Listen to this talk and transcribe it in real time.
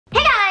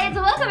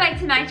welcome back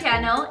to my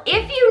channel.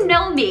 If you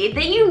know me,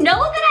 then you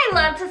know that I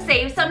love to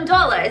save some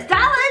dollars. So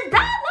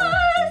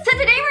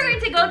today we're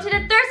going to go to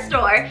the thrift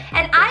store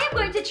and I am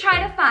going to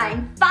try to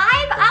find 5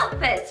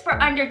 outfits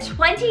for under $25. So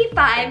you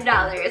guys,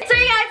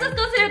 let's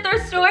go to the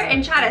thrift store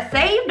and try to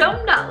save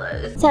them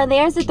dollars. So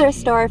there's the thrift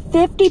store,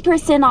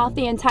 50% off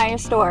the entire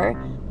store.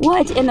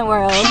 What in the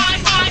world?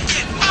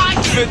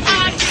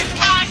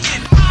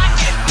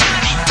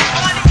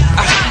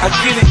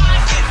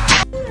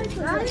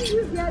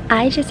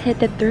 I just hit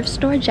the thrift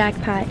store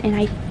jackpot and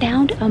I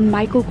found a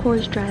Michael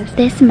Kors dress.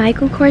 This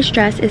Michael Kors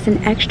dress is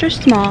an extra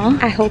small.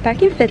 I hope I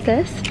can fit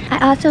this. I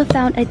also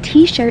found a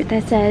t-shirt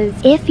that says,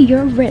 if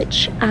you're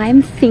rich,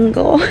 I'm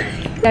single.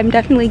 I'm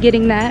definitely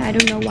getting that. I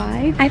don't know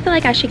why. I feel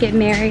like I should get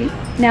married.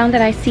 Now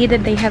that I see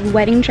that they have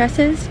wedding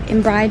dresses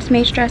and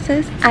bridesmaids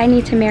dresses, I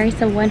need to marry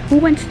someone who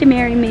wants to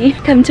marry me.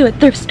 Come to a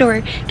thrift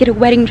store, get a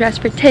wedding dress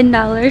for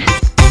 $10.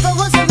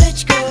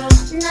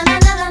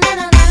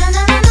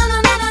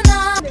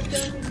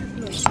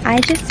 I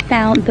just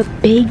found the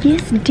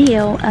biggest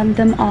deal of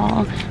them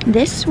all.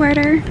 This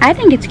sweater, I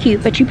think it's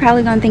cute, but you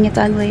probably gonna think it's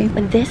ugly.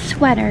 But this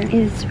sweater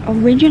is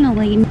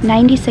originally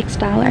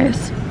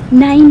 $96.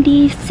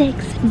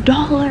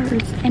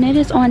 $96, and it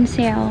is on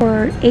sale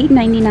for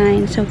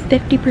 $8.99, so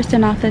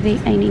 50% off of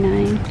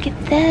 $8.99. Look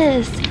at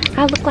this.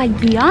 I look like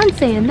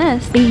Beyonce in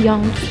this.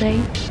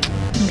 Beyonce.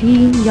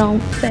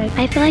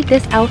 I feel like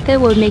this outfit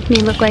would make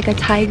me look like a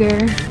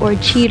tiger or a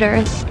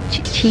cheetah.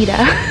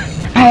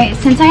 Alright,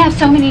 since I have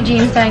so many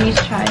jeans that I need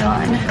to try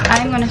on,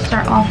 I'm going to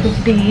start off with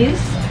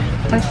these.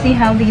 Let's see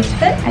how these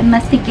fit. I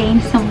must have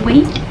gained some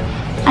weight.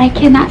 I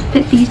cannot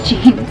fit these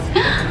jeans.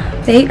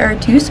 They are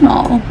too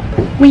small.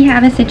 We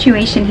have a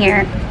situation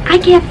here. I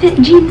can't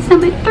fit jeans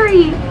number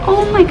 3.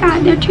 Oh my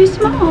god, they're too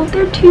small.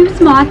 They're too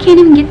small. I can't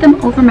even get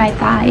them over my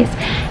thighs.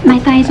 My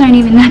thighs aren't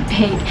even that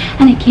big,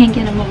 and I can't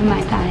get them over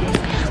my thighs.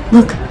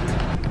 Look.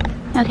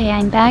 Okay,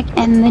 I'm back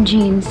in the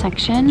jeans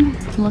section,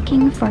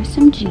 looking for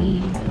some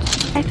jeans.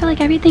 I feel like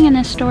everything in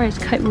this store is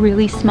cut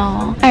really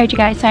small. Alright you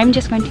guys, so I'm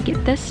just going to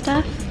get this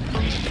stuff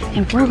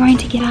and we're going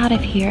to get out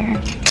of here.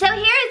 So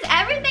here's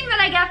everything that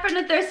I got from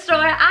the thrift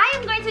store. I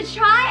am going to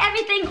try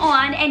everything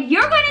on and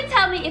you're going to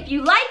tell me if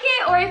you like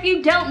it or if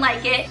you don't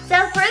like it.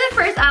 So for the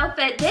first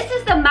outfit, this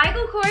is the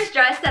Michael Kors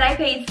dress that I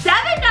paid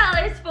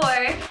 $7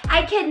 for.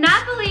 I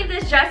cannot believe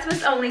this dress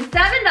was only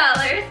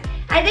 $7.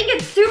 I think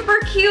it's super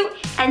cute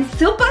and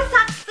super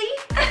sexy.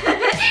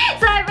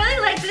 So I really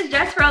like this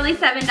dress for only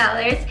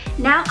 $7.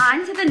 Now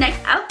on to the next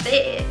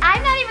outfit.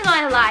 I'm not even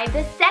gonna lie,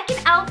 the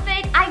second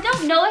outfit, I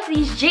don't know if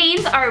these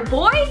jeans are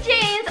boy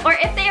jeans or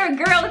if they are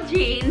girl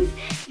jeans.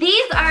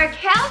 These are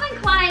Calvin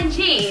Klein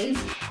jeans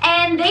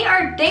and they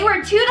were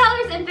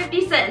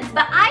 $2.50,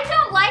 but I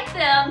don't like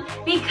them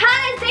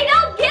because they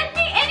don't give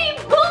me any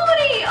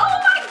booty. Oh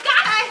my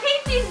god, I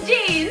hate these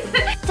jeans.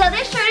 So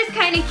this shirt is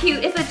kind of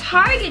cute. It's a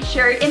Target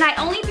shirt and I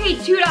only paid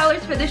 $2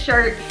 for the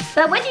shirt.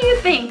 But what do you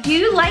think? Do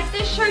you like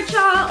this shirt,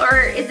 y'all,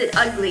 or is it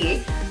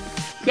ugly?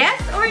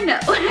 Yes or no?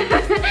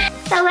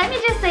 So let me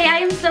just say I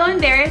am so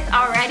embarrassed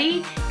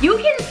already. You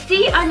can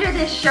see under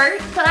this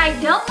shirt, so I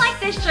don't like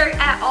this shirt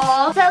at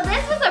all. So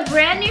this was a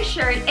brand new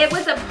shirt. It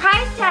was a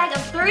price tag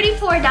of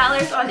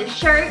 $34 on the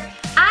shirt.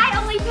 I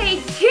only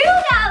paid $2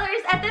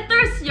 at the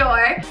thrift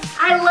store.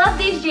 I love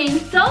these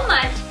jeans so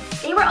much.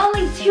 They were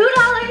only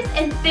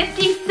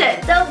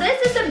 $2.50. So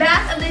this is the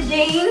back of the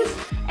jeans.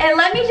 And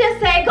let me just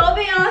say, go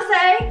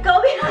Beyonce,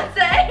 go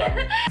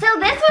Beyonce. So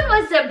this one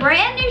was a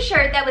brand new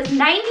shirt that was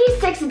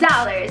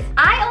 $96.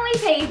 I only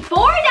paid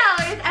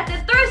 $4 at the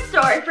thrift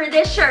store for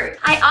this shirt.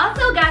 I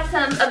also got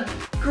some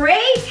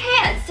gray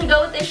pants to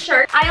go with this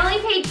shirt. I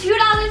only paid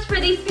 $2 for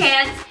these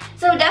pants.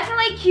 So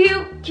definitely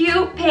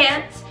cute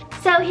pants.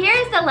 So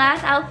here's the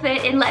last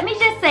outfit, and let me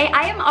just say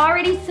I am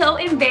already so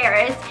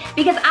embarrassed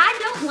because I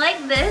don't like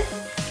this.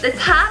 The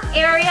top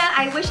area,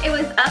 I wish it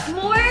was up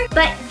more,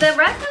 but the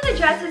rest of the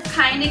dress is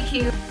kind of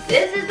cute.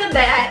 This is the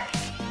back,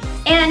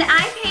 and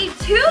I paid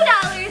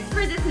 $2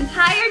 for this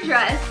entire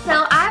dress,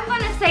 so I'm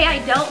gonna say I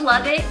don't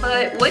love it,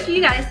 but what do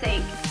you guys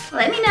think?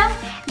 Let me know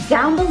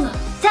down below.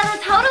 So the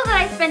total that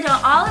I spent on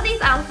all of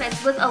these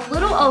outfits was a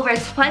little over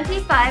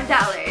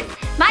 $25.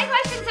 My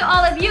question to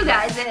all of you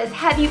guys is,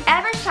 have you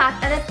ever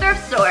shopped at a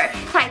thrift store?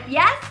 Type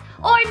yes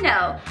or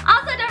no.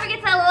 Also, don't forget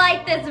to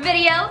like this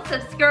video,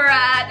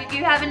 subscribe if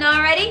you haven't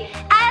already.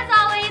 As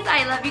always,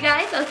 I love you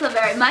guys so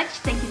very much.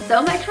 Thank you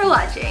so much for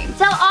watching.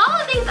 So all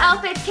of these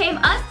outfits came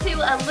up to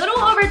a little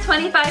over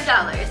 $25.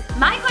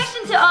 My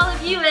question to all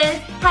of you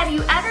is, have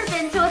you ever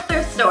been to a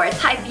thrift store?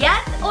 Type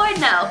yes or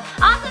no.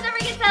 Also, don't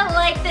forget to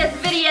like this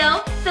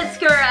video,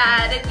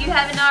 subscribe if you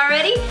haven't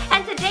already,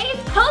 and today's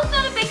post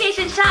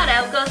notification shout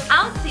out goes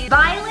out to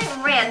Violet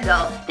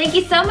Randall. Thank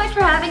you so much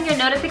for having your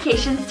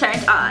notifications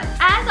turned on.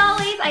 As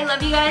always, I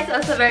love you guys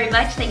so very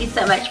much. Thank you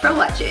so much for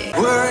watching.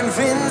 We're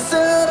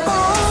invincible.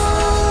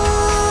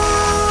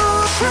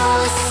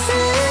 Trust